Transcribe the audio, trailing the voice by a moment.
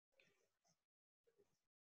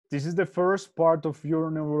This is the first part of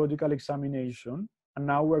your neurological examination, and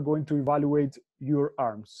now we're going to evaluate your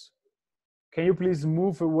arms. Can you please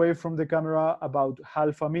move away from the camera about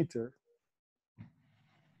half a meter?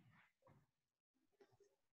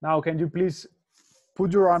 Now, can you please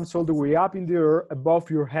put your arms all the way up in the air above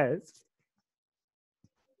your head?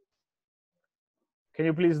 Can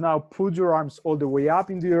you please now put your arms all the way up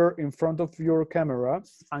in the air in front of your camera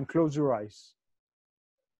and close your eyes?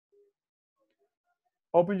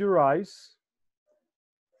 Open your eyes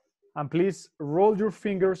and please roll your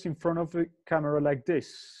fingers in front of the camera like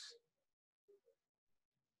this.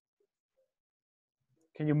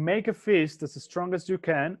 Can you make a fist as strong as you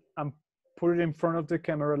can and put it in front of the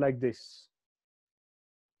camera like this?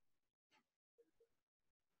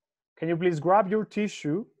 Can you please grab your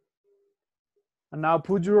tissue and now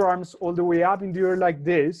put your arms all the way up in the air like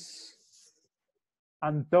this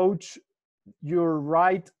and touch your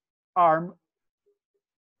right arm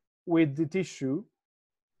with the tissue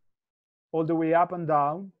all the way up and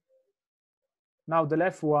down. Now the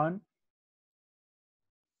left one.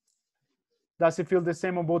 Does it feel the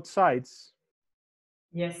same on both sides?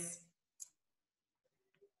 Yes.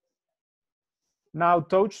 Now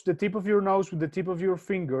touch the tip of your nose with the tip of your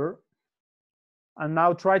finger. And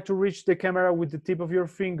now try to reach the camera with the tip of your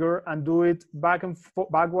finger and do it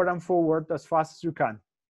backward and forward as fast as you can.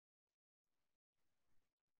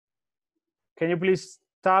 Can you please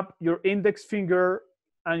tap your index finger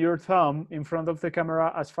and your thumb in front of the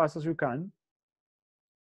camera as fast as you can?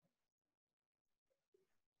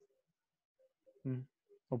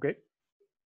 Okay.